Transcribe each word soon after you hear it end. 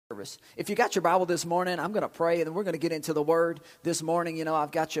service. If you got your Bible this morning, I'm going to pray, and then we're going to get into the Word this morning. You know,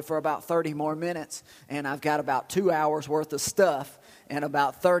 I've got you for about 30 more minutes, and I've got about 2 hours worth of stuff and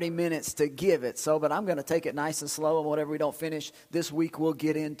about 30 minutes to give it. But I'm going to take it nice and slow, and whatever we don't finish this week, we'll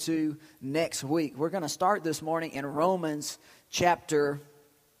get into next week. We're going to start this morning in Romans chapter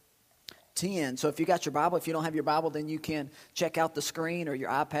 10. So if you got your Bible, if you don't have your Bible, then you can check out the screen or your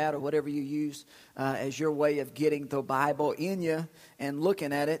iPad or whatever you use as your way of getting the Bible in you and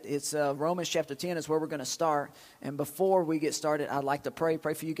looking at it. It's Romans chapter 10 is where we're going to start. And before we get started, I'd like to pray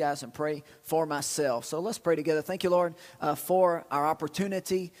for you guys and pray for myself. So let's pray together. Thank you, Lord, for our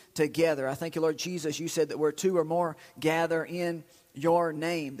opportunity together. I thank you, Lord Jesus. You said that where two or more gather in your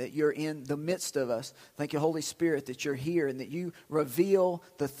name, that you're in the midst of us. Thank you, Holy Spirit, that you're here and that you reveal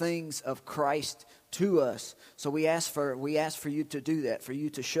the things of Christ to us. So we ask for you to do that, for you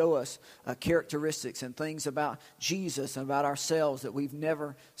to show us characteristics and things about Jesus and about ourselves that we've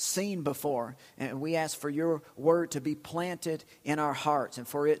never seen before. And we ask for your word to be planted in our hearts and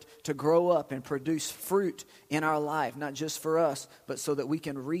for it to grow up and produce fruit in our life, not just for us, but so that we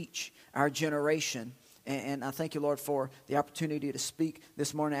can reach our generation. And I thank you, Lord, for the opportunity to speak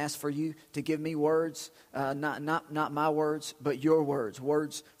this morning. I ask for you to give me words, not my words, but your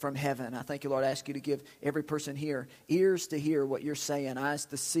words from heaven. I thank you, Lord. I ask you to give every person here ears to hear what you're saying, eyes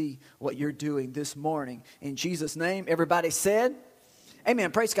to see what you're doing this morning. In Jesus' name, everybody said,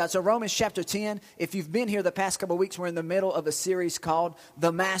 amen. Praise God. So Romans chapter 10, if you've been here the past couple of weeks, we're in the middle of a series called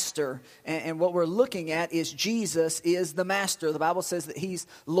The Master. And what we're looking at is Jesus is the Master. The Bible says that he's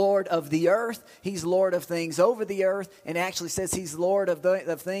Lord of the earth. He's Lord of things over the earth. And it actually says he's Lord of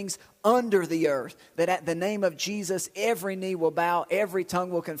things under the earth. That at the name of Jesus, every knee will bow, every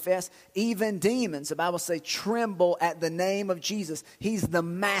tongue will confess, even demons. The Bible says tremble at the name of Jesus. He's the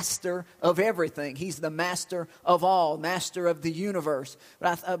master of everything. He's the master of all, master of the universe.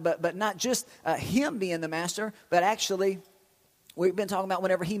 But not just him being the master, but actually we've been talking about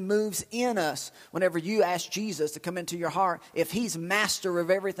whenever he moves in us, whenever you ask Jesus to come into your heart, if he's master of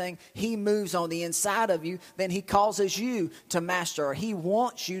everything, he moves on the inside of you, then he causes you to master, or he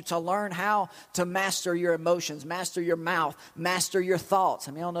wants you to learn how to master your emotions, master your mouth, master your thoughts.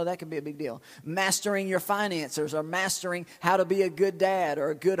 I mean, I don't know, that can be a big deal. Mastering your finances, or mastering how to be a good dad or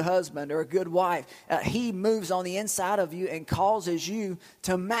a good husband or a good wife. He moves on the inside of you and causes you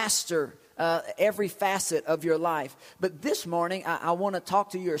to master every facet of your life. But this morning, I want to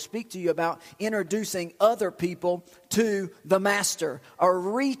talk to you or speak to you about introducing other people to the Master, or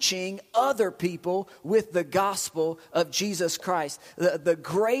reaching other people with the gospel of Jesus Christ. The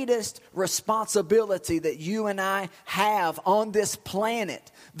greatest responsibility that you and I have on this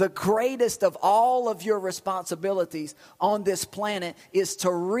planet, the greatest of all of your responsibilities on this planet, is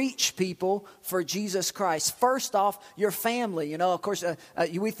to reach people for Jesus Christ. First off, your family. You know, of course,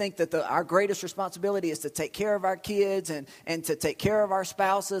 we think that our greatest responsibility is to take care of our kids and to take care of our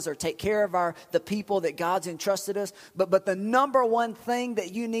spouses, or take care of the people that God's entrusted us. But the number one thing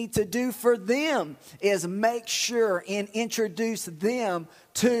that you need to do for them is make sure and introduce them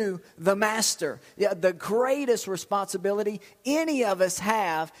to the Master. Yeah, the greatest responsibility any of us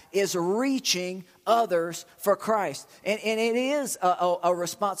have is reaching others for Christ. And it is a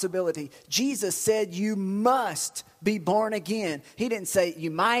responsibility. Jesus said you must be born again. He didn't say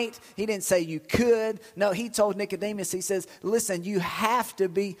you might. He didn't say you could. No, he told Nicodemus, he says, listen, you have to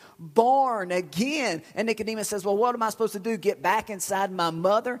be born again. And Nicodemus says, well, what am I supposed to do? Get back inside my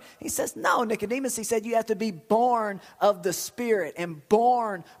mother? He says, no, Nicodemus, he said, you have to be born of the Spirit and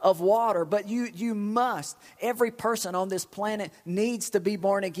born of water. But you must. Every person on this planet needs to be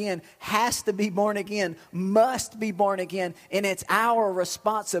born again, has to be born again, must be born again. And it's our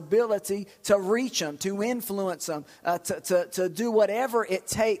responsibility to reach them, to influence them, to do whatever it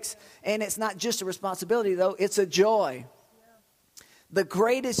takes. And it's not just a responsibility, though. It's a joy. The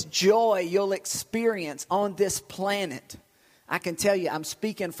greatest joy you'll experience on this planet, I can tell you, I'm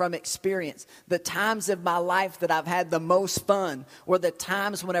speaking from experience. The times of my life that I've had the most fun were the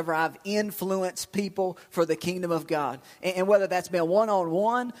times whenever I've influenced people for the kingdom of God. And whether that's been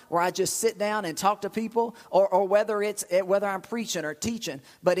one-on-one, where I just sit down and talk to people, or whether I'm preaching or teaching.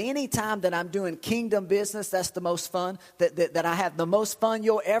 But any time that I'm doing kingdom business, that's the most fun that I have. The most fun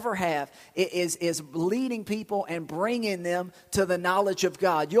you'll ever have is leading people and bringing them to the knowledge of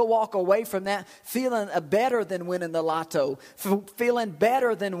God. You'll walk away from that feeling better than winning the lotto, feeling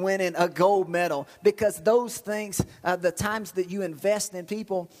better than winning a gold medal, because those things, the times that you invest in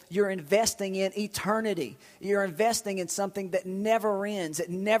people, you're investing in eternity. You're investing in something that never ends.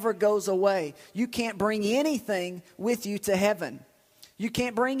 It never goes away. You can't bring anything with you to heaven. You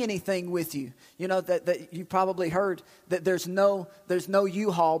can't bring anything with you. You know that you probably heard that there's no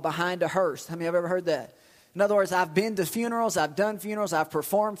U-Haul behind a hearse. How many have ever heard that? In other words, I've been to funerals, I've done funerals, I've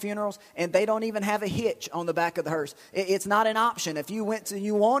performed funerals, and they don't even have a hitch on the back of the hearse. It's not an option. If you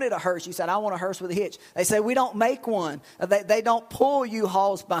wanted a hearse, you said, I want a hearse with a hitch. They say, we don't make one. They don't pull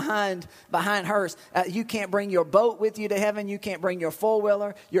U-Hauls behind hearse. You can't bring your boat with you to heaven. You can't bring your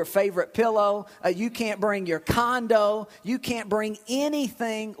four-wheeler, your favorite pillow. You can't bring your condo. You can't bring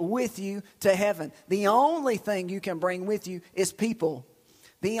anything with you to heaven. The only thing you can bring with you is people.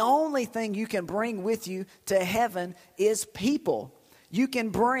 The only thing you can bring with you to heaven is people. You can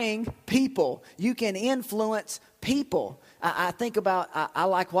bring people. You can influence people. I think about, I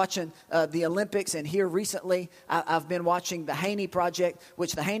like watching the Olympics, and here recently I've been watching the Haney Project,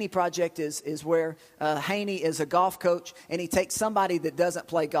 which the Haney Project is where Haney is a golf coach, and he takes somebody that doesn't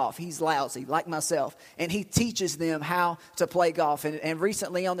play golf. He's lousy, like myself, and he teaches them how to play golf. And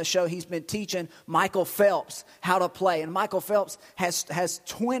recently on the show, he's been teaching Michael Phelps how to play. And Michael Phelps has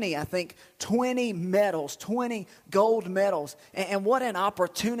 20 medals, 20 gold medals. And what an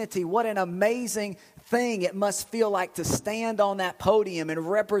opportunity, what an amazing thing it must feel like to stand on that podium and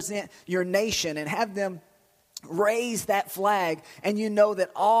represent your nation and have them raise that flag, and you know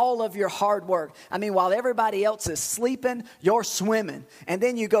that all of your hard work, I mean, while everybody else is sleeping, you're swimming. And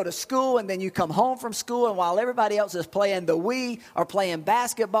then you go to school, and then you come home from school, and while everybody else is playing the Wii or playing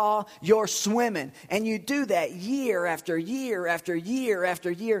basketball, you're swimming. And you do that year after year after year after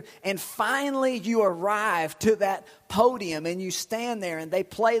year, and finally you arrive to that podium, and you stand there, and they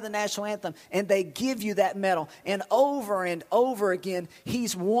play the national anthem, and they give you that medal. And over again,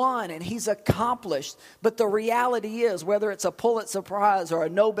 he's won and he's accomplished. But the reality is, whether it's a Pulitzer Prize or a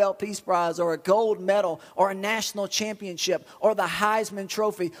Nobel Peace Prize or a gold medal or a national championship or the Heisman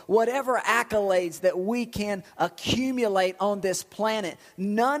Trophy, whatever accolades that we can accumulate on this planet,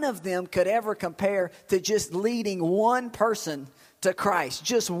 none of them could ever compare to just leading one person to Christ.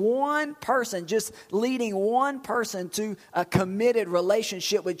 Just one person, just leading one person to a committed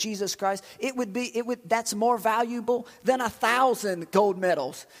relationship with Jesus Christ. That's more valuable than 1,000 gold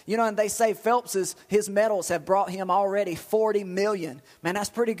medals. You know, and they say his medals have brought him already 40 million. Man, that's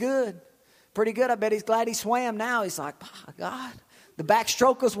pretty good. Pretty good. I bet he's glad he swam now. He's like, oh, God. The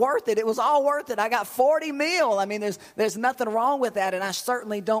backstroke was worth it. It was all worth it. I got 40 mil. I mean, there's nothing wrong with that. And I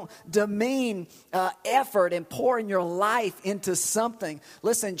certainly don't demean effort and pouring your life into something.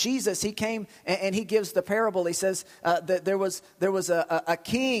 Listen, Jesus, he came and he gives the parable. He says that there was a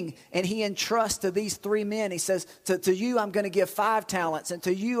king, and he entrusts to these three men. He says, to you I'm going to give 5 talents, and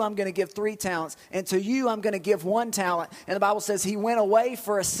to you I'm going to give 3 talents, and to you I'm going to give 1 talent. And the Bible says he went away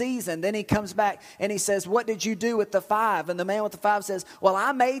for a season. Then he comes back and he says, what did you do with the 5? And the man with the 5 says, well,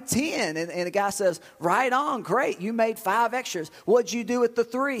 I made 10. And the guy says, right on, great. You made 5 extras. What'd you do with the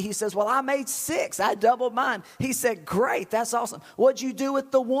 3? He says, well, I made 6. I doubled mine. He said, great. That's awesome. What'd you do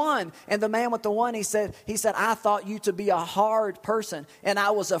with the 1? And the man with the 1, he said, I thought you to be a hard person, and I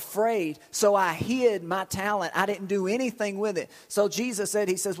was afraid. So I hid my talent. I didn't do anything with it. So Jesus said,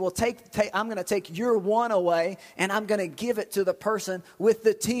 he says, well, I'm going to take your 1 away, and I'm going to give it to the person with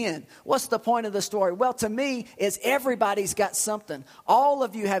the 10. What's the point of the story? Well, to me, is everybody's got something. All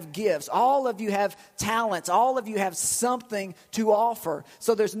of you have gifts. All of you have talents. All of you have something to offer.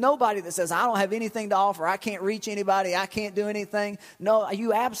 So there's nobody that says, I don't have anything to offer. I can't reach anybody. I can't do anything. No,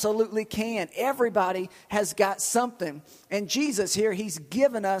 you absolutely can. Everybody has got something. And Jesus here, he's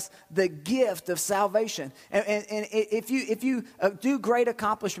given us the gift of salvation. And if you do great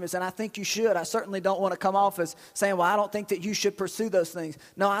accomplishments, and I think you should, I certainly don't want to come off as saying, well, I don't think that you should pursue those things.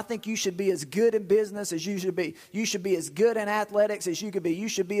 No, I think you should be as good in business as you should be. You should be as good in athletics as you could be. You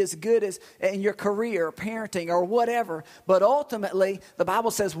should be as good as in your career or parenting or whatever. But ultimately, the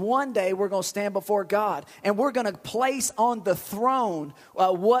Bible says one day we're going to stand before God, and we're going to place on the throne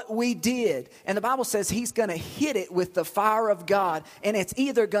what we did. And the Bible says he's going to hit it with the fire of God, and it's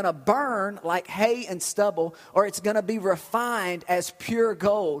either going to burn like hay and stubble, or it's going to be refined as pure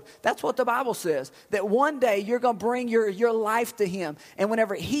gold. That's what the Bible says, that one day you're going to bring your life to him, and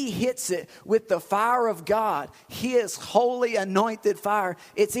whenever he hits it with the fire of God, his holy anointed fire,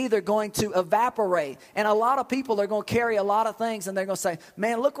 it's either going to evaporate. And a lot of people are going to carry a lot of things, and they're going to say,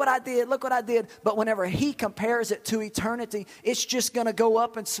 man, look what I did. But whenever he compares it to eternity, it's just going to go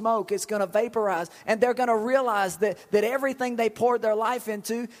up in smoke. It's going to vaporize, and they're going to realize that everything they poured their life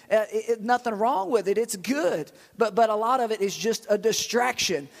into, nothing wrong with it. It's good. But a lot of it is just a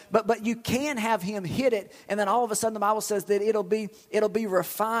distraction. But you can have him hit it, and then all of a sudden the Bible says that it'll be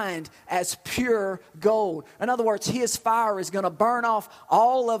refined as pure gold. In other words, his fire is going going to burn off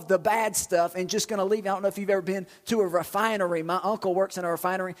all of the bad stuff and just going to leave. I don't know if you've ever been to a refinery. My uncle works in a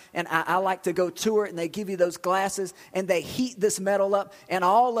refinery, and I like to go tour it, and they give you those glasses, and they heat this metal up, and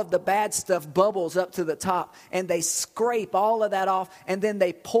all of the bad stuff bubbles up to the top, and they scrape all of that off, and then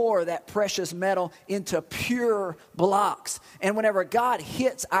they pour that precious metal into pure blocks. And whenever God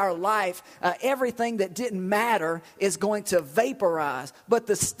hits our life, everything that didn't matter is going to vaporize. But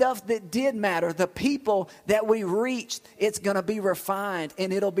the stuff that did matter, the people that we reached, it's going to be refined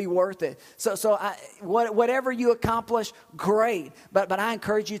and it'll be worth it. Whatever you accomplish, great. But I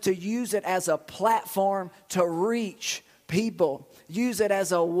encourage you to use it as a platform to reach people. Use it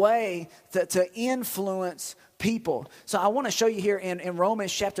as a way to influence people. So I want to show you here in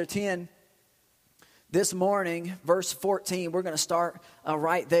Romans chapter 10 this morning, verse 14. We're going to start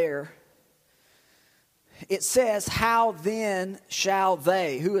right there. It says, how then shall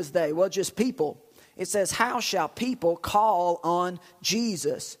they? Who is they? Well, just people. It says, how shall people call on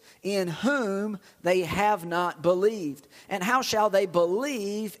Jesus in whom they have not believed? And how shall they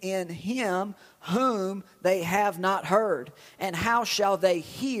believe in him whom they have not heard? And how shall they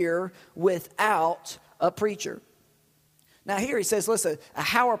hear without a preacher? Now here he says, listen,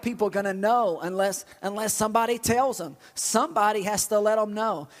 how are people going to know unless somebody tells them? Somebody has to let them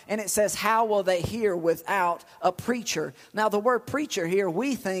know. And it says, how will they hear without a preacher? Now the word preacher here,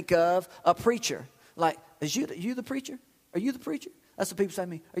 we think of a preacher. Like, are you the preacher? Are you the preacher? That's what people say to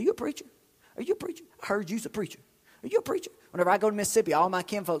me. Are you a preacher? Are you a preacher? I heard you's a preacher. Are you a preacher? Whenever I go to Mississippi, all my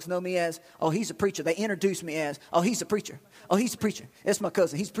kinfolks know me as, oh, he's a preacher. They introduce me as, oh, he's a preacher. Oh, he's a preacher. This is my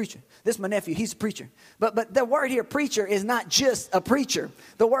cousin. He's a preacher. This is my nephew. He's a preacher. But the word here, preacher, is not just a preacher.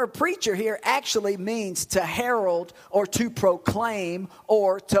 The word preacher here actually means to herald or to proclaim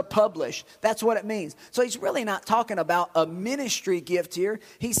or to publish. That's what it means. So he's really not talking about a ministry gift here.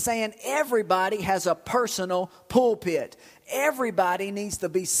 He's saying everybody has a personal pulpit. Everybody needs to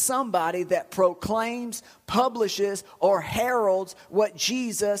be somebody that proclaims, publishes, or heralds what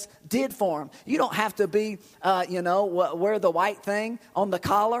Jesus did for them. You don't have to be, wear the white thing on the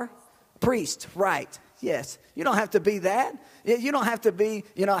collar. Priest, right. Yes. You don't have to be that. You don't have to be,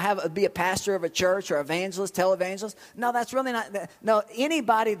 be a pastor of a church or evangelist, televangelist. No, that's really not. No,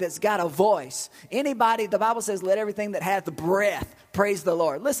 anybody that's got a voice, anybody, the Bible says, let everything that hath breath praise the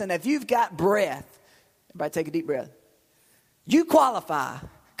Lord. Listen, if you've got breath, everybody take a deep breath. You qualify.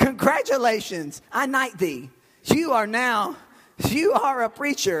 Congratulations. I knight thee. You are a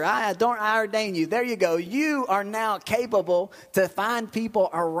preacher. I ordain you. There you go. You are now capable to find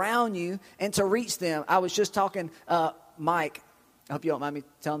people around you and to reach them. I was just talking, Mike, I hope you don't mind me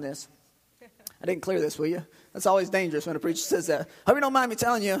telling this. I didn't clear this, will you? That's always dangerous when a preacher says that. Hope you don't mind me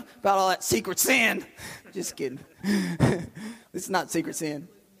telling you about all that secret sin. Just kidding. This is not secret sin.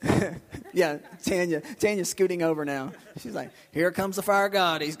 Yeah, Tanya's scooting over now. She's like, here comes the fire of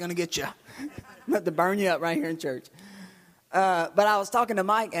God. He's going to get you. I'm about to burn you up right here in church. But I was talking to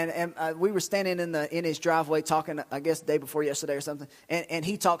Mike, and we were standing in his driveway talking, I guess, the day before yesterday or something. And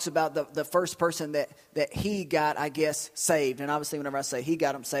he talks about the first person that he got, I guess, saved. And obviously, whenever I say he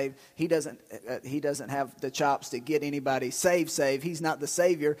got him saved, he doesn't have the chops to get anybody saved. He's not the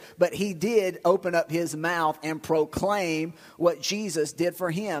Savior, but he did open up his mouth and proclaim what Jesus did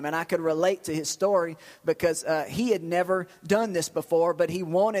for him. And I could relate to his story because he had never done this before, but he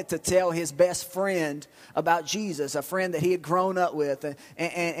wanted to tell his best friend about Jesus, a friend that he had grown up with,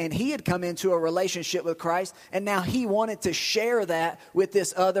 and he had come into a relationship with Christ, and now he wanted to share that with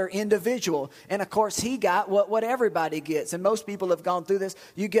this other individual. And of course he got what everybody gets, and most people have gone through this.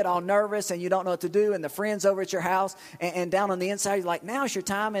 You get all nervous and you don't know what to do, and the friends over at your house, and down on the inside you're like, now's your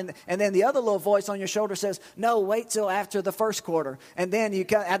time, and then the other little voice on your shoulder says, no, wait till after the first quarter. And then you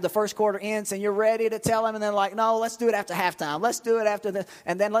have the first quarter ends and you're ready to tell them, and they're like, no, let's do it after halftime, let's do it after the,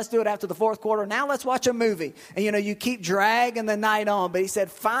 and then let's do it after the fourth quarter. Now let's watch a movie. And you keep dragging the night on. But he said,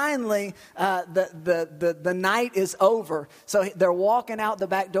 finally, the night is over. So they're walking out the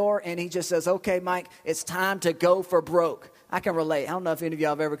back door, and he just says, okay, Mike, it's time to go for broke. I can relate. I don't know if any of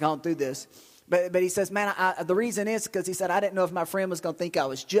y'all have ever gone through this. But he says, man, the reason is because he said, I didn't know if my friend was going to think I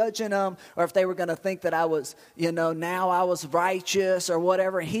was judging them, or if they were going to think that I was, now I was righteous or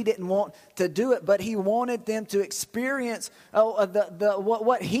whatever. And he didn't want to do it, but he wanted them to experience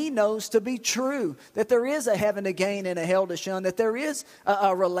what he knows to be true, that there is a heaven to gain and a hell to shun, that there is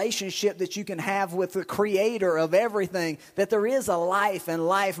a relationship that you can have with the creator of everything, that there is a life and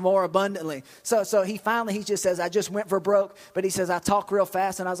life more abundantly. So he just says, I just went for broke, but he says, I talk real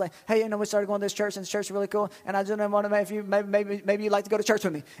fast. And I was like, hey, we started going to this church, and this church is really cool, and I just want to know if you, maybe you'd like to go to church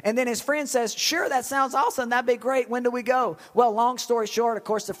with me. And then his friend says, sure, that sounds awesome. That'd be great. When do we go? Well, long story short, of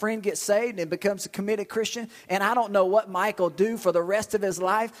course, the friend gets saved and becomes a committed Christian. And I don't know what Mike will do for the rest of his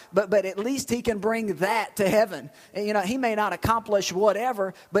life, but at least he can bring that to heaven. And, you know, he may not accomplish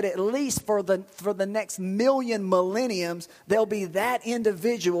whatever, but at least for the next million millenniums, there'll be that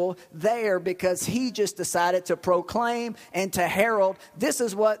individual there because he just decided to proclaim and to herald, this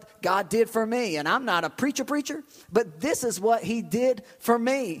is what God did for me. And I'm not a preacher, but this is what he did for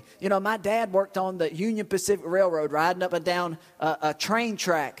me. You know, my dad worked on the Union Pacific Railroad, riding up and down a train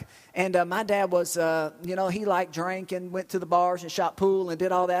track. And my dad was, he liked drank and went to the bars and shot pool and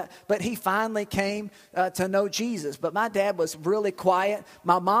did all that. But he finally came to know Jesus. But my dad was really quiet.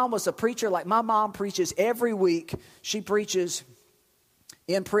 My mom was a preacher. Like my mom preaches every week. She preaches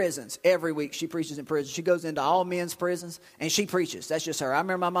in prisons. Every week she preaches in prisons. She goes into all men's prisons and she preaches. That's just her. I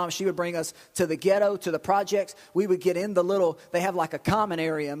remember my mom, she would bring us to the ghetto, to the projects. We would get in they have like a common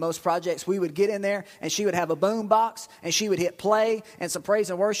area in most projects. We would get in there and she would have a boom box and she would hit play and some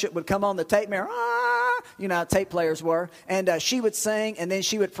praise and worship would come on the tape mirror. You know how tape players were. And she would sing and then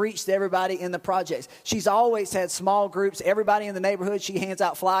she would preach to everybody in the projects. She's always had small groups. Everybody in the neighborhood, she hands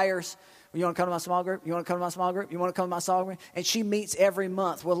out flyers. You want to come to my small group? You want to come to my small group? You want to come to my small group? And she meets every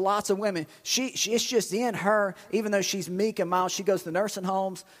month with lots of women. It's just in her, even though she's meek and mild. She goes to nursing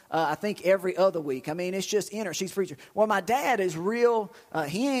homes, I think, every other week. I mean, it's just in her. She's a preacher. Well, my dad is real.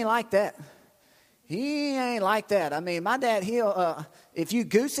 He ain't like that. He ain't like that. I mean, my dad, if you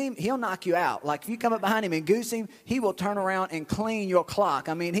goose him, he'll knock you out. Like if you come up behind him and goose him, he will turn around and clean your clock.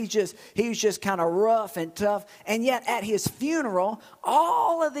 I mean, he was just kind of rough and tough. And yet at his funeral,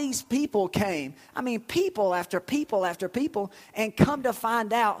 all of these people came. I mean, people after people after people. And come to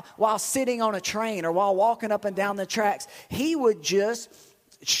find out, while sitting on a train or while walking up and down the tracks, he would just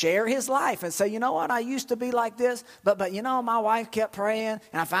share his life and say, you know what, I used to be like this, but you know, my wife kept praying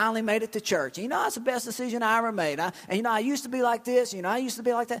and I finally made it to church. And, you know, that's the best decision I ever made. I used to be like this, I used to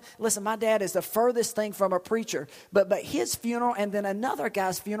be like that. Listen, my dad is the furthest thing from a preacher, but his funeral and then another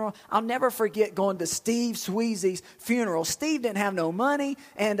guy's funeral, I'll never forget going to Steve Sweezy's funeral. Steve didn't have no money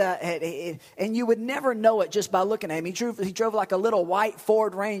and you would never know it just by looking at him. He drove like a little white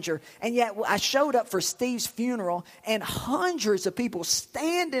Ford Ranger, and yet I showed up for Steve's funeral and hundreds of people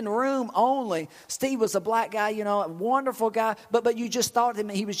standing room only. Steve was a black guy, a wonderful guy, but you just thought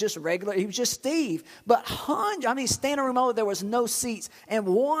he was just regular. He was just Steve. But standing room only, there was no seats. And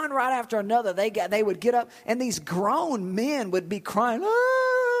one right after another, they would get up, and these grown men would be crying,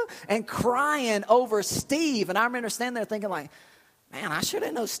 and crying over Steve. And I remember standing there thinking like, man, I should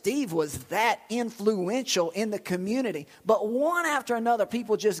have known Steve was that influential in the community. But one after another,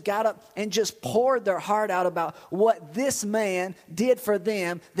 people just got up and just poured their heart out about what this man did for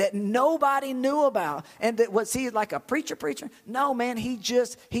them that nobody knew about. And that was he like a preacher? No, man, he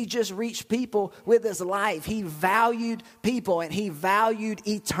just reached people with his life. He valued people and he valued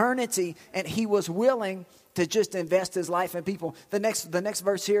eternity, and he was willing to just invest his life in people. The next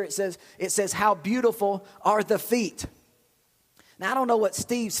verse here, it says, how beautiful are the feet. Now, I don't know what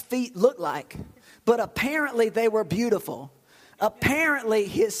Steve's feet looked like, but apparently they were beautiful. Apparently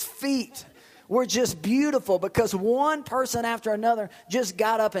his feet were just beautiful because one person after another just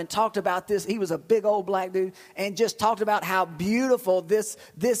got up and talked about this. He was a big old black dude and just talked about how beautiful this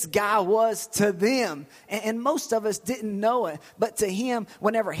guy was to them. And most of us didn't know it. But to him,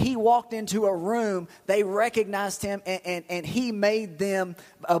 whenever he walked into a room, they recognized him and he made them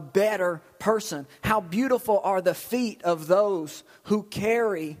a better person. How beautiful are the feet of those who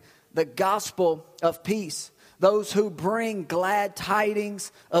carry the gospel of peace. Those who bring glad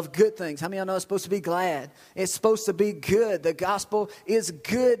tidings of good things. How many of y'all know it's supposed to be glad? It's supposed to be good. The gospel is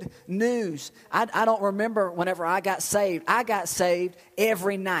good news. I don't remember whenever I got saved. I got saved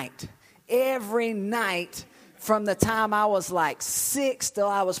every night. Every night from the time I was like 6 till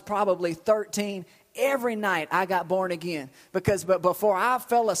I was probably 13. Every night I got born again but before I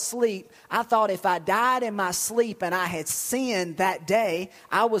fell asleep, I thought if I died in my sleep and I had sinned that day,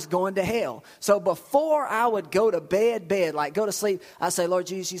 I was going to hell. So before I would go to bed, like go to sleep, I say, Lord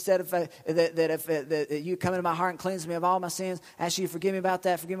Jesus, you said if you come into my heart and cleanse me of all my sins, ask you to forgive me about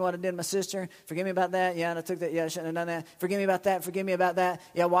that, forgive me what I did to my sister, forgive me about that, yeah, and I took that, yeah, I shouldn't have done that, forgive me about that,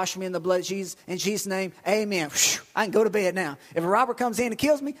 yeah, wash me in the blood of Jesus, in Jesus' name, amen. I can go to bed now. If a robber comes in and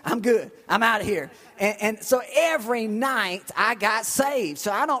kills me, I'm good. I'm out of here. And so every night I got saved.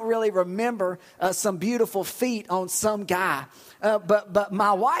 So I don't really remember some beautiful feet on some guy. But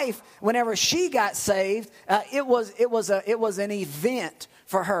my wife, whenever she got saved, it was an event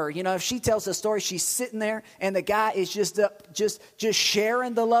for her. You know, if she tells the story, she's sitting there and the guy is just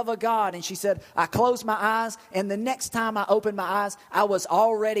sharing the love of God. And she said, I closed my eyes, and the next time I opened my eyes, I was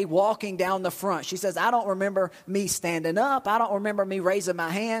already walking down the front. She says, I don't remember me standing up. I don't remember me raising my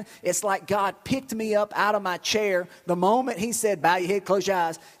hand. It's like God picked me up out of my chair the moment he said, bow your head, close your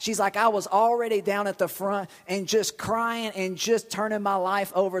eyes. She's like, I was already down at the front and just crying and just turning my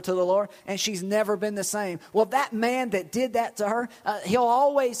life over to the Lord. And she's never been the same. Well, that man that did that to her, he'll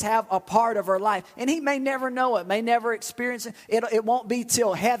always have a part of her life, and he may never know it, may never experience it. It won't be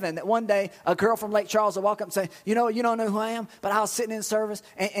till heaven that one day a girl from Lake Charles will walk up and say, you know, you don't know who I am, but I was sitting in service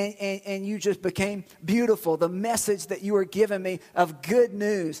and you just became beautiful. The message that you were giving me of good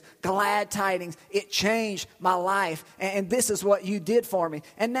news, glad tidings, it changed my life, and this is what you did for me.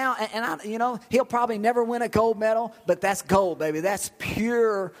 And now, he'll probably never win a gold medal, but that's gold, baby. That's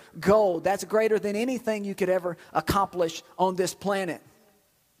pure gold. That's greater than anything you could ever accomplish on this planet.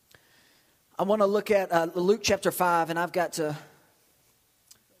 I want to look at Luke chapter 5, and I've got to...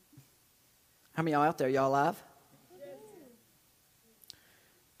 How many of y'all out there? Y'all alive?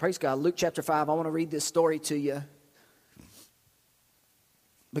 Praise God. Luke chapter 5, I want to read this story to you.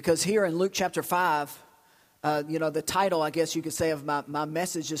 Because here in Luke chapter 5, the title, I guess you could say, of my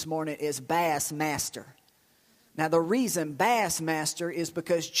message this morning is Bass Master. Now, the reason Bass Master is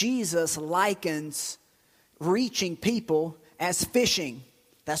because Jesus likens reaching people as fishing.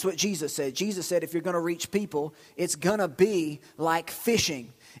 That's what Jesus said. Jesus said if you're going to reach people, it's going to be like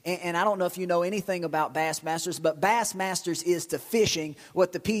fishing. And I don't know if you know anything about Bassmasters, but Bassmasters is to fishing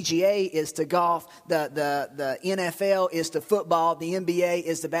what the PGA is to golf, the NFL is to football, the NBA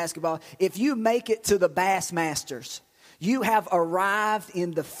is to basketball. If you make it to the Bassmasters, you have arrived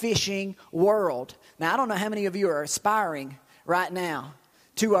in the fishing world. Now, I don't know how many of you are aspiring right now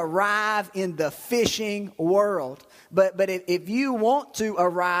to arrive in the fishing world. But if you want to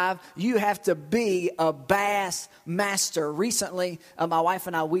arrive, you have to be a bass master. Recently, my wife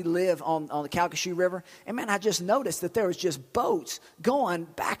and I, we live on the Calcasieu River. And man, I just noticed that there was just boats going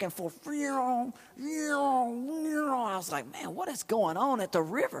back and forth. I was like, man, what is going on at the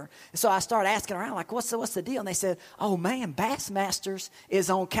river? And so I started asking around, like, what's the deal? And they said, oh man, Bassmasters is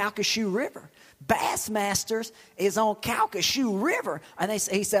on Calcasieu River. Bassmasters is on Calcasieu River. And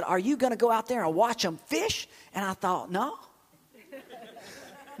he said, are you going to go out there and watch them fish? And I thought, no,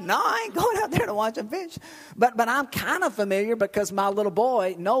 I ain't going out there to watch them fish. But I'm kind of familiar because my little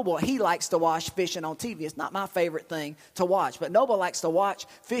boy, Noble, he likes to watch fishing on TV. It's not my favorite thing to watch, but Noble likes to watch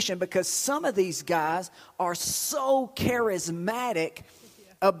fishing because some of these guys are so charismatic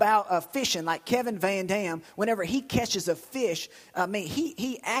about fishing. Like Kevin Van Dam, whenever he catches a fish, I mean,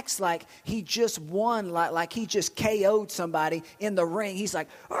 he acts like he just won, like he just KO'd somebody in the ring. He's like,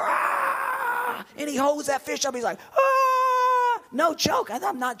 ah! And he holds that fish up. He's like, ah! No joke.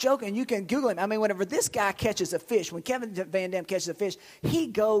 I'm not joking. You can Google him. I mean, whenever this guy catches a fish, when Kevin Van Dam catches a fish, he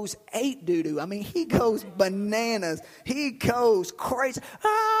goes ape doo-doo. I mean, he goes bananas. He goes crazy.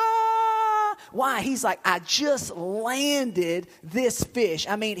 Ah! Why? He's like, I just landed this fish.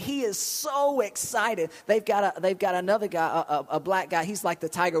 I mean, he is so excited. They've got another guy, a black guy. He's like the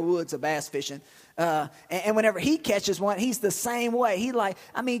Tiger Woods of bass fishing. And whenever he catches one, he's the same way.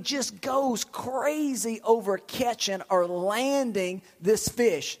 He just goes crazy over catching or landing this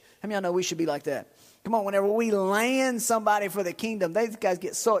fish. How many of y'all know we should be like that? Come on, whenever we land somebody for the kingdom, these guys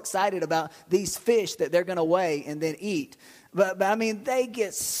get so excited about these fish that they're going to weigh and then eat. But I mean, they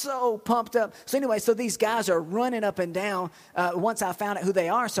get so pumped up. So anyway, so these guys are running up and down once I found out who they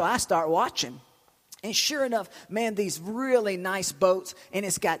are. So I start watching. And sure enough, man, these really nice boats, and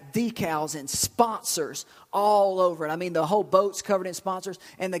it's got decals and sponsors all over it. I mean, the whole boat's covered in sponsors,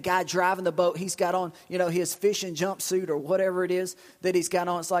 and the guy driving the boat, he's got on, his fishing jumpsuit or whatever it is that he's got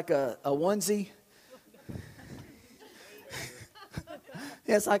on. It's like a onesie.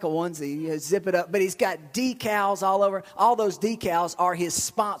 Yeah, it's like a onesie. You zip it up. But he's got decals all over. All those decals are his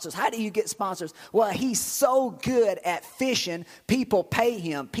sponsors. How do you get sponsors? Well, he's so good at fishing, people pay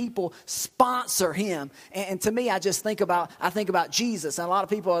him. People sponsor him. And to me, I think about Jesus. And a lot of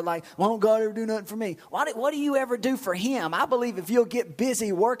people are like, won't God ever do nothing for me? What do you ever do for him? I believe if you'll get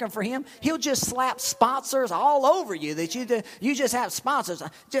busy working for him, he'll just slap sponsors all over you, that you just have sponsors.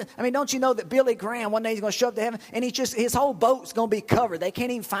 Don't you know that Billy Graham, one day he's going to show up to heaven, and his whole boat's going to be covered. They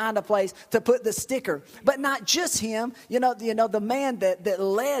can't even find a place to put the sticker. But not just him. You know, the man that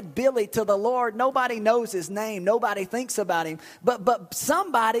led Billy to the Lord, nobody knows his name. Nobody thinks about him. But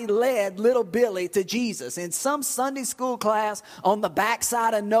somebody led little Billy to Jesus. In some Sunday school class on the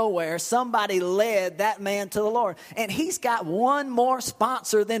backside of nowhere, somebody led that man to the Lord. And he's got one more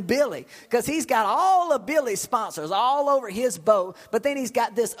sponsor than Billy, because he's got all of Billy's sponsors all over his boat. But then he's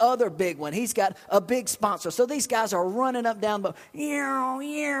got this other big one. He's got a big sponsor. So these guys are running up down the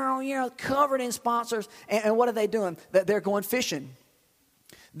boat, covered in sponsors. And what are they doing? They're going fishing.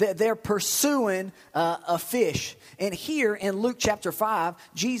 They're pursuing a fish. And here in Luke chapter 5,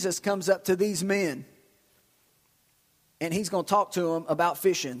 Jesus comes up to these men. And he's going to talk to them about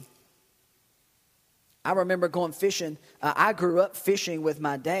fishing. I remember going fishing. I grew up fishing with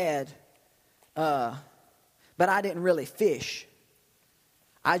my dad. But I didn't really fish.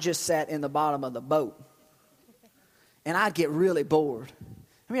 I just sat in the bottom of the boat. And I'd get really bored.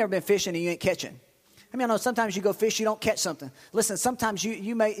 Have you ever been fishing and you ain't catching? I mean, I know sometimes you go fish, you don't catch something. Listen, sometimes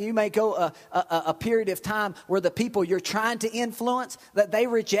you may go a period of time where the people you're trying to influence, that they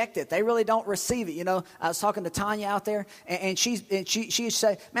reject it. They really don't receive it. You know, I was talking to Tanya out there, and she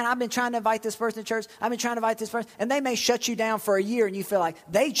say, man, I've been trying to invite this person to church. I've been trying to invite this person. And they may shut you down for a year, and you feel like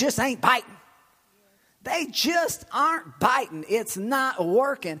they just ain't biting. They just aren't biting. It's not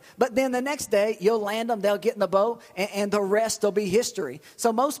working. But then the next day, you'll land them. They'll get in the boat, and the rest will be history.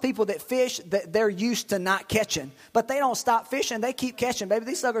 So most people that fish, they're used to not catching. But they don't stop fishing. They keep catching. Baby,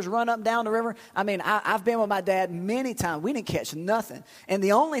 these suckers run up and down the river. I mean, I've been with my dad many times. We didn't catch nothing. And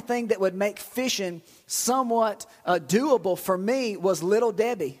the only thing that would make fishing somewhat doable for me was Little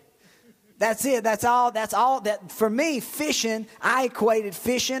Debbie. That's it. That's all. That for me, fishing, I equated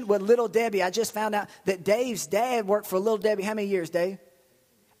fishing with Little Debbie. I just found out that Dave's dad worked for Little Debbie. How many years, Dave?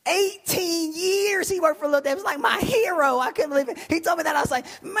 18 years he worked for Little Debbie. It was like my hero. I couldn't believe it. He told me that. I was like,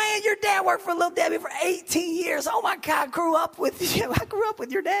 man, your dad worked for Little Debbie for 18 years. Oh, my God, I grew up with you. I grew up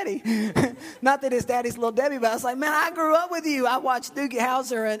with your daddy. Not that his daddy's Little Debbie, but I was like, man, I grew up with you. I watched Doogie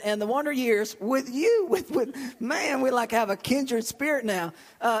Howser and the Wonder Years with you. Man, we like have a kindred spirit now.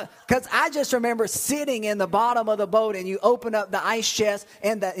 Because I just remember sitting in the bottom of the boat, and you open up the ice chest,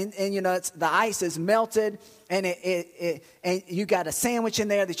 and you know, the ice is melted. And and you got a sandwich in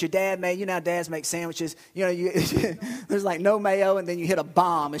there that your dad made. You know how dads make sandwiches. You know, there's like no mayo, and then you hit a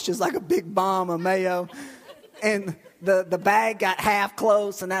bomb. It's just like a big bomb of mayo. And the bag got half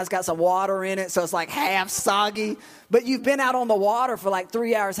closed, and now it's got some water in it, so it's like half soggy. But you've been out on the water for like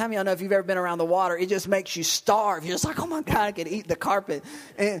 3 hours. How many of y'all know if you've ever been around the water, it just makes you starve. You're just like, oh, my God, I could eat the carpet.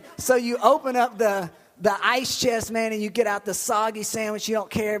 And so you open up the ice chest, man, and you get out the soggy sandwich. You don't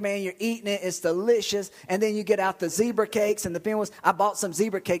care, man. You're eating it. It's delicious. And then you get out the zebra cakes. And the thing was, I bought some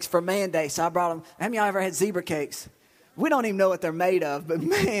zebra cakes for Man Day, so I brought them. How many of y'all ever had zebra cakes? We don't even know what they're made of, but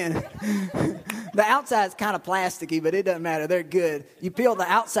man, the outside's kind of plasticky, but it doesn't matter. They're good. You peel the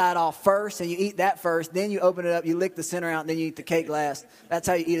outside off first, and you eat that first. Then you open it up, you lick the center out, and then you eat the cake last. That's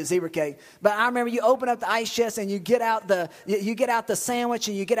how you eat a zebra cake. But I remember you open up the ice chest, and you get out the sandwich,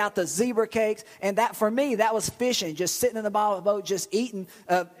 and you get out the zebra cakes. And that, for me, that was fishing, just sitting in the bottom of the boat, just eating.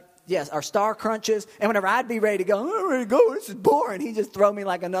 Yes, our Star Crunches. And whenever I'd be ready to go, I'm ready to go, this is boring, he'd just throw me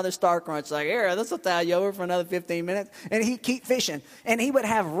like another Star Crunch. Like, here, this will tie you over for another 15 minutes. And he'd keep fishing. And he would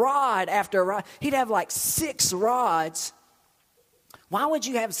have rod after rod. He'd have like 6 rods. Why would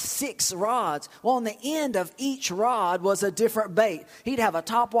you have 6 rods? Well, on the end of each rod was a different bait. He'd have a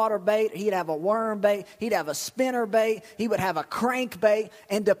topwater bait. He'd have a worm bait. He'd have a spinner bait. He would have a crank bait.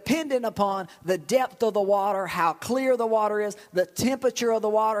 And depending upon the depth of the water, how clear the water is, the temperature of the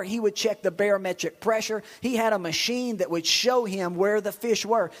water, he would check the barometric pressure. He had a machine that would show him where the fish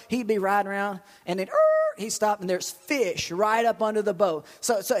were. He'd be riding around, and then he stopped, and there's fish right up under the boat.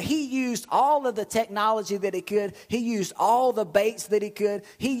 So he used all of the technology that he could. He used all the baits that he could.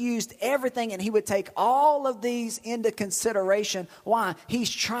 He used everything, and he would take all of these into consideration. Why? He's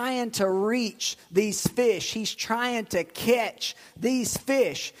trying to reach these fish. He's trying to catch these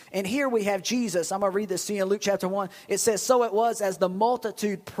fish. And here we have Jesus. I'm going to read this to you in Luke chapter 1. It says, so it was as the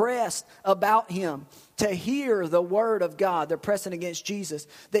multitude pressed about him to hear the word of God. They're pressing against Jesus.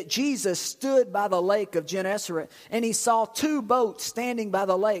 That Jesus stood by the lake of Gennesaret, and he saw 2 boats standing by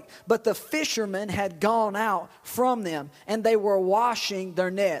the lake, but the fishermen had gone out from them, and they were washing their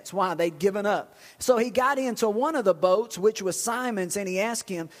nets. Why? They'd given up. So he got into one of the boats, which was Simon's, and he asked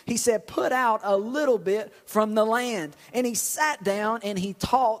him, he said, put out a little bit from the land. And he sat down, and he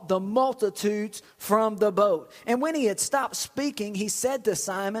taught the multitudes from the boat. And when he had stopped speaking, he said to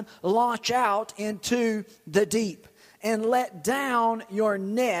Simon, launch out into the deep and let down your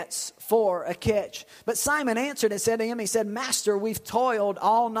nets for a catch. But Simon answered and said to him, he said, Master, we've toiled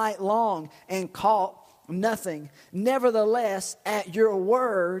all night long and caught nothing. Nevertheless, at your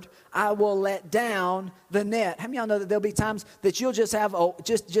word, I will let down the net. How many of y'all know that there'll be times that you'll just have,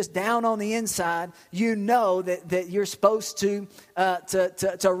 just down on the inside, you know that you're supposed to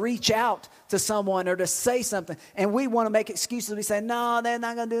reach out to someone or to say something. And we want to make excuses. We say, no, they're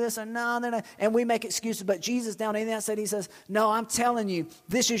not going to do this, or no, they're not. And we make excuses. But Jesus down in the inside, he says, no, I'm telling you,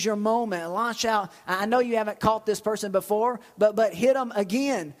 this is your moment. Launch out. I know you haven't caught this person before, but hit them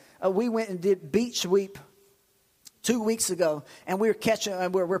again. We went and did beach sweep 2 weeks ago, and we were catching,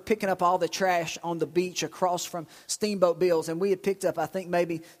 and we're picking up all the trash on the beach across from Steamboat Bill's, and we had picked up, I think,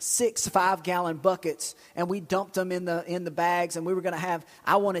 maybe 6 5-gallon buckets, and we dumped them in the bags, and we were going to have,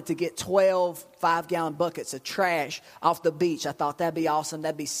 I wanted to get 12 5-gallon buckets of trash off the beach. I thought that'd be awesome.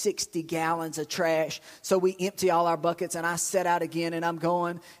 That'd be 60 gallons of trash. So we empty all our buckets, and I set out again, and I'm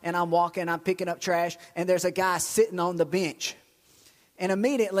going, and I'm walking, I'm picking up trash, and there's a guy sitting on the bench, and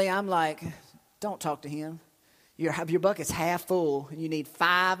immediately I'm like, don't talk to him. Your bucket's half full, and you need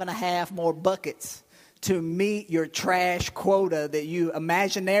 5.5 more buckets to meet your trash quota that you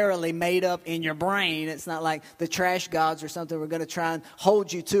imaginarily made up in your brain. It's not like the trash gods or something we're going to try and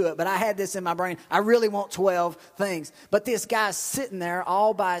hold you to it. But I had this in my brain. I really want 12 things. But this guy's sitting there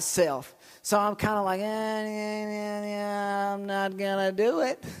all by himself. So I'm kind of like, I'm not going to do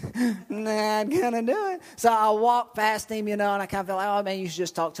it. Not going to do it. So I walk past him, and I kind of feel like, oh, man, you should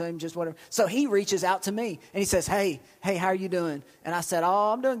just talk to him, just whatever. So he reaches out to me, and he says, hey, how are you doing? And I said,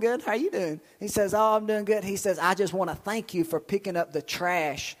 oh, I'm doing good. How are you doing? He says, oh, I'm doing good. He says, I just want to thank you for picking up the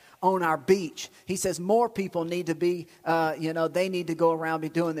trash on our beach. He says, more people need to be, they need to go around be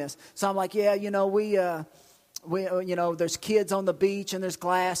doing this. So I'm like, yeah, we there's kids on the beach and there's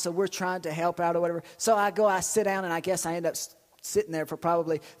glass, so we're trying to help out or whatever. So I sit down, and I guess I end up sitting there for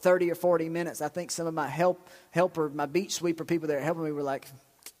probably 30 or 40 minutes. I think some of my my beach sweeper people that are helping me were like,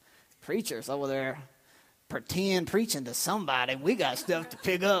 preachers over there pretend preaching to somebody. We got stuff to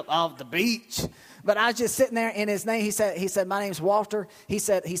pick up off the beach. But I was just sitting there, and his name, he said, my name's Walter. He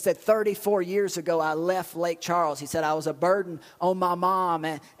said 34 years ago, I left Lake Charles. He said, I was a burden on my mom,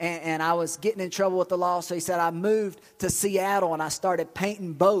 and I was getting in trouble with the law. So he said, I moved to Seattle, and I started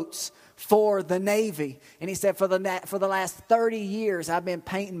painting boats for the Navy. And he said, for the last 30 years, I've been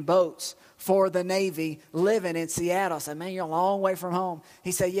painting boats for the Navy, living in Seattle. I said, man, you're a long way from home.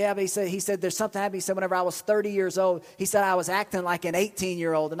 He said, yeah, but he said, there's something happened. He said, whenever I was 30 years old, he said, I was acting like an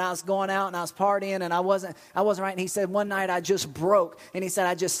 18-year-old, and I was going out and I was partying, and I wasn't right. And he said, one night I just broke. And he said,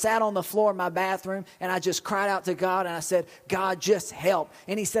 I just sat on the floor in my bathroom, and I just cried out to God, and I said, God, just help.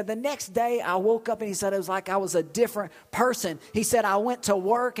 And he said, the next day I woke up, and he said, it was like I was a different person. He said, I went to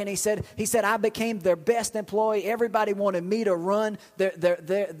work, and he said, I became their best employee. Everybody wanted me to run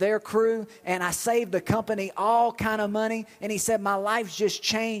their crew. And I saved the company all kind of money. And he said, my life's just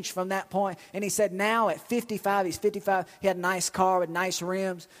changed from that point. And he said, now at 55, he's 55, he had a nice car with nice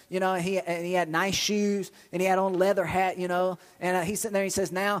rims, and he had nice shoes, and he had on a leather hat, And he's sitting there, he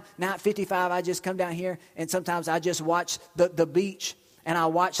says, now at 55, I just come down here, and sometimes I just watch the beach, and I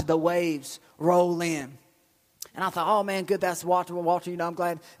watch the waves roll in. And I thought, oh, man, good, that's Walter, I'm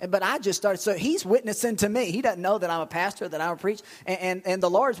glad. But I just started, so he's witnessing to me. He doesn't know that I'm a pastor, that I'm a preacher. And the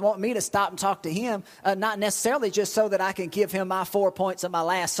Lord's wanting me to stop and talk to him, not necessarily just so that I can give him my 4 points of my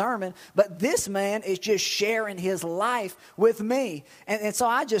last sermon, but this man is just sharing his life with me. And so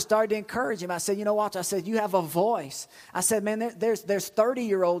I just started to encourage him. I said, Walter, I said, you have a voice. I said, man, there's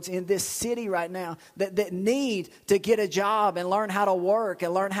 30-year-olds in this city right now that need to get a job and learn how to work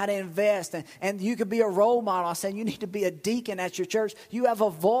and learn how to invest. And you could be a role model. I said, you need to be a deacon at your church. You have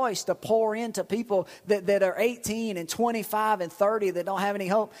a voice to pour into people that are 18 and 25 and 30 that don't have any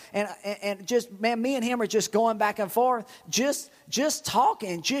hope. And just, man, me and him are just going back and forth, just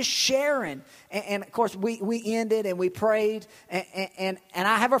talking, just sharing. And of course, we ended and we prayed. And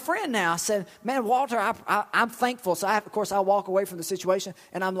I have a friend now. I said, man, Walter, I'm thankful. So of course, I walk away from the situation,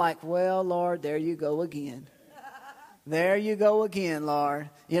 and I'm like, well, Lord, there you go again. There you go again, Lord.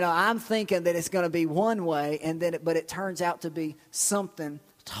 I'm thinking that it's going to be one way, but it turns out to be something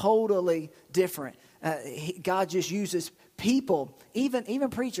totally different. God just uses people, even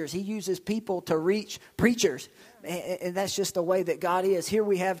preachers. He uses people to reach preachers. And that's just the way that God is. Here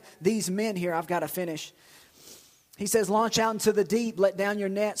we have these men here. I've got to finish. He says, launch out into the deep, let down your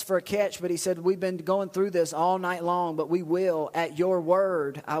nets for a catch. But he said, we've been going through this all night long, but we will, at your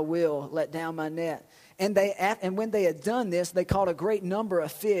word, I will let down my net. And when they had done this, they caught a great number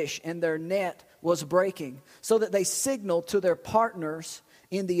of fish, and their net was breaking, so that they signaled to their partners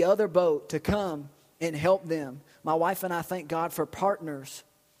in the other boat to come and help them. My wife and I thank God for partners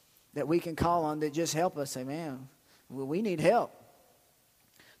that we can call on that just help us. Say, man, we need help.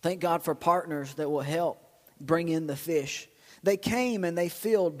 Thank God for partners that will help bring in the fish. They came and they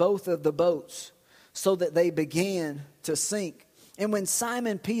filled both of the boats so that they began to sink. And when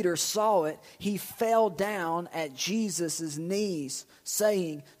Simon Peter saw it, he fell down at Jesus' knees,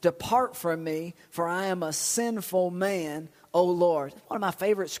 saying, "Depart from me, for I am a sinful man, O Lord." One of my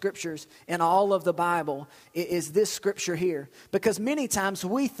favorite scriptures in all of the Bible is this scripture here. Because many times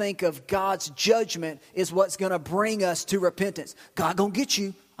we think of God's judgment is what's going to bring us to repentance. God going to get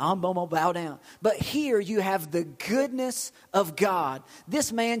you. I'm going to bow down. But here you have the goodness of God.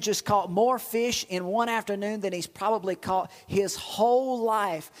 This man just caught more fish in one afternoon than he's probably caught his whole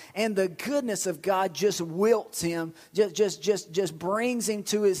life. And the goodness of God just wilts him, just brings him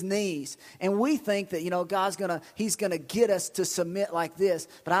to his knees. And we think that, he's going to get us to submit like this.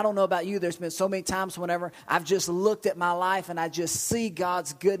 But I don't know about you. There's been so many times whenever I've just looked at my life and I just see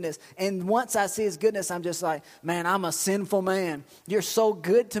God's goodness. And once I see his goodness, I'm just like, man, I'm a sinful man. You're so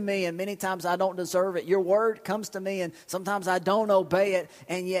good to me, and many times I don't deserve it. Your word comes to me, and sometimes I don't obey it,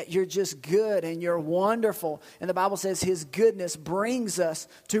 and yet you're just good and you're wonderful. And the Bible says his goodness brings us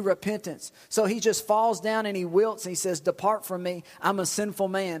to repentance. So he just falls down and he wilts, and he says, "Depart from me, I'm a sinful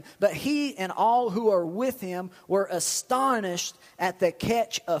man." But he and all who are with him were astonished at the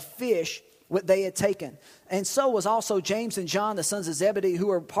catch of fish what they had taken. And so was also James and John, the sons of Zebedee, who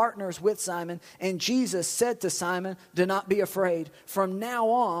were partners with Simon. And Jesus said to Simon, "Do not be afraid. From now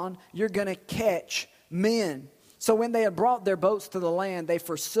on, you're going to catch men." So when they had brought their boats to the land, they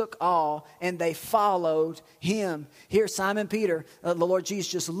forsook all and they followed him. Here, Simon Peter, the Lord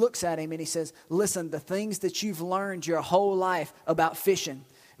Jesus just looks at him and he says, "Listen, the things that you've learned your whole life about fishing,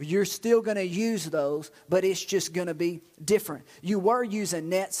 you're still going to use those, but it's just going to be different. You were using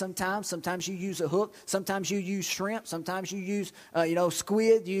nets sometimes. Sometimes you use a hook. Sometimes you use shrimp. Sometimes you use,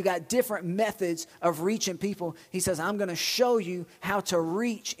 squid. You got different methods of reaching people. He says, I'm going to show you how to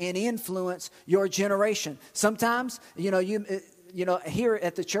reach and influence your generation. Sometimes, here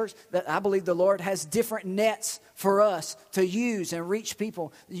at the church, that I believe the Lord has different nets for us to use and reach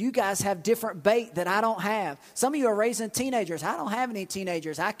people. You guys have different bait that I don't have. Some of you are raising teenagers. I don't have any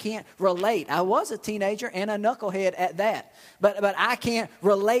teenagers. I can't relate. I was a teenager and a knucklehead at that. But I can't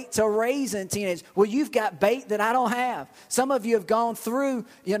relate to raising teenagers. Well, you've got bait that I don't have. Some of you have gone through,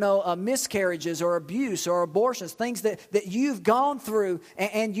 miscarriages or abuse or abortions, things that you've gone through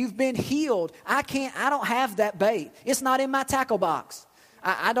and you've been healed. I don't have that bait. It's not in my tackle box.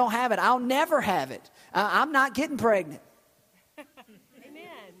 I don't have it. I'll never have it. I'm not getting pregnant. Amen.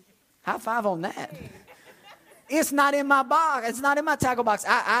 High five on that. It's not in my box. It's not in my tackle box.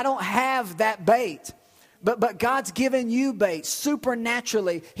 I don't have that bait. But God's given you bait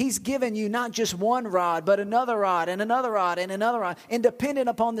supernaturally. He's given you not just one rod, but another rod and another rod and another rod. And dependent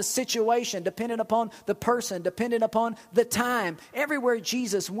upon the situation, dependent upon the person, dependent upon the time. Everywhere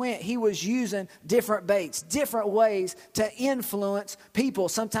Jesus went, he was using different baits, different ways to influence people.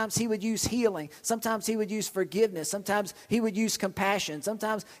 Sometimes he would use healing. Sometimes he would use forgiveness. Sometimes he would use compassion.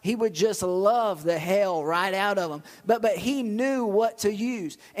 Sometimes he would just love the hell right out of them. But he knew what to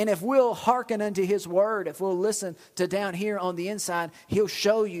use. And if we'll hearken unto his word, if we'll listen to down here on the inside, he'll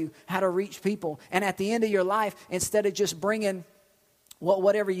show you how to reach people. And at the end of your life, instead of just bringing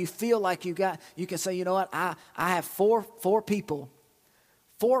whatever you feel like you got, you can say, you know what, I have four people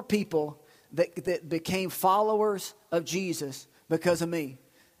that became followers of Jesus because of me.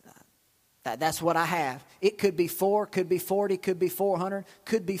 That's what I have. It could be 4, could be 40, could be 400,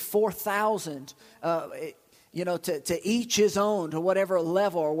 could be 4,000. To each his own, to whatever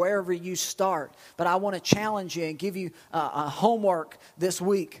level or wherever you start. But I want to challenge you and give you a homework this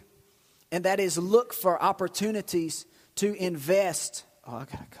week. And that is look for opportunities to invest. Oh, I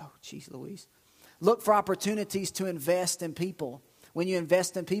got to go. Jeez Louise. Look for opportunities to invest in people. When you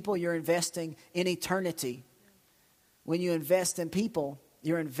invest in people, you're investing in eternity. When you invest in people,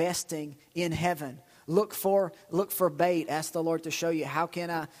 you're investing in heaven. Look for bait. Ask the Lord to show you. How can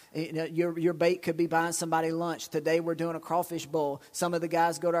I, your bait could be buying somebody lunch. Today we're doing a crawfish bowl. Some of the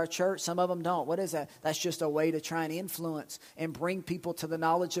guys go to our church. Some of them don't. What is that? That's just a way to try and influence and bring people to the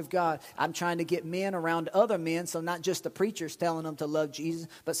knowledge of God. I'm trying to get men around other men. So not just the preachers telling them to love Jesus,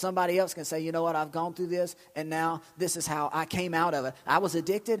 but somebody else can say, you know what? I've gone through this and now this is how I came out of it. I was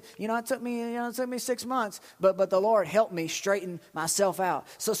addicted. It took me 6 months, but the Lord helped me straighten myself out.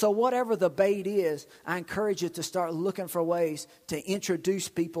 So whatever the bait is, I encourage you to start looking for ways to introduce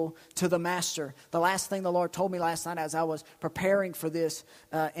people to the Master. The last thing the Lord told me last night as I was preparing for this,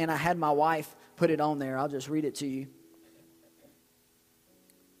 and I had my wife put it on there. I'll just read it to you.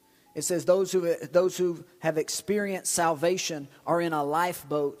 It says those who have experienced salvation are in a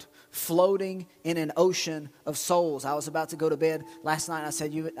lifeboat floating in an ocean of souls. I was about to go to bed last night and I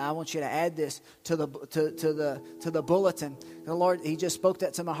said, I want you to add this to the bulletin. The Lord, He just spoke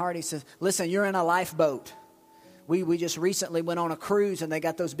that to my heart. He says, listen, you're in a lifeboat. We just recently went on a cruise and they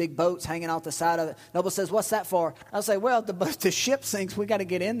got those big boats hanging out the side of it. Noble says, what's that for? I'll say, well, the ship sinks. We got to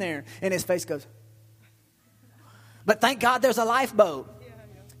get in there. And his face goes, but thank God there's a lifeboat.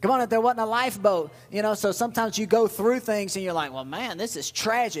 Come on, if there wasn't a lifeboat, so sometimes you go through things and you're like, well, man, this is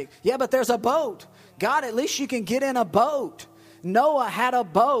tragic. Yeah, but there's a boat. God, at least you can get in a boat. Noah had a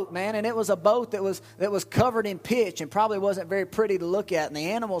boat, man, and it was a boat that was covered in pitch and probably wasn't very pretty to look at. And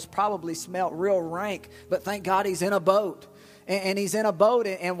the animals probably smelled real rank, but thank God he's in a boat. And he's in a boat,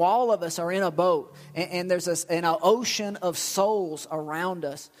 and all of us are in a boat. And there's an ocean of souls around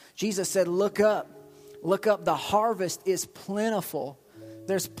us. Jesus said, look up, the harvest is plentiful.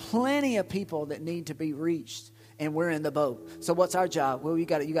 There's plenty of people that need to be reached, and we're in the boat. So what's our job? Well, you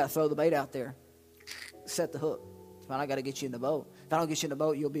got to throw the bait out there. Set the hook. I got to get you in the boat. If I don't get you in the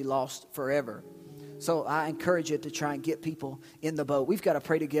boat, you'll be lost forever. So I encourage you to try and get people in the boat. We've got to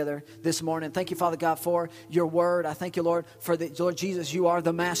pray together this morning. Thank you, Father God, for your word. I thank you, Lord, for the Lord Jesus, you are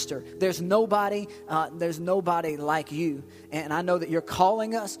the master. There's nobody like you. And I know that you're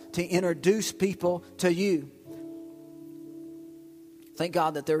calling us to introduce people to you. Thank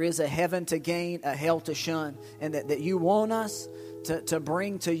God that there is a heaven to gain, a hell to shun, and that you want us to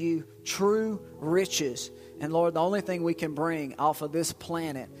bring to you true riches. And Lord, the only thing we can bring off of this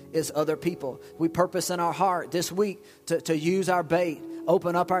planet is other people. We purpose in our heart this week to use our bait,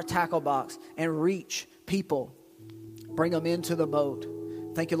 open up our tackle box, and reach people. Bring them into the boat.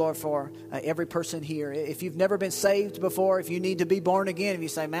 Thank you, Lord, for every person here. If you've never been saved before, if you need to be born again, if you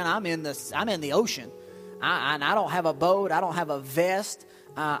say, man, I'm in the ocean. I don't have a boat. I don't have a vest.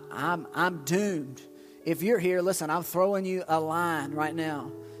 I'm doomed. If you're here, listen, I'm throwing you a line right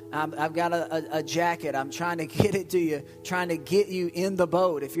now. I've got a jacket. I'm trying to get it to you, trying to get you in the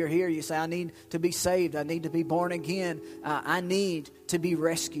boat. If you're here, you say, I need to be saved. I need to be born again. I need to be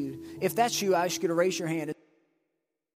rescued. If that's you, I ask you to raise your hand.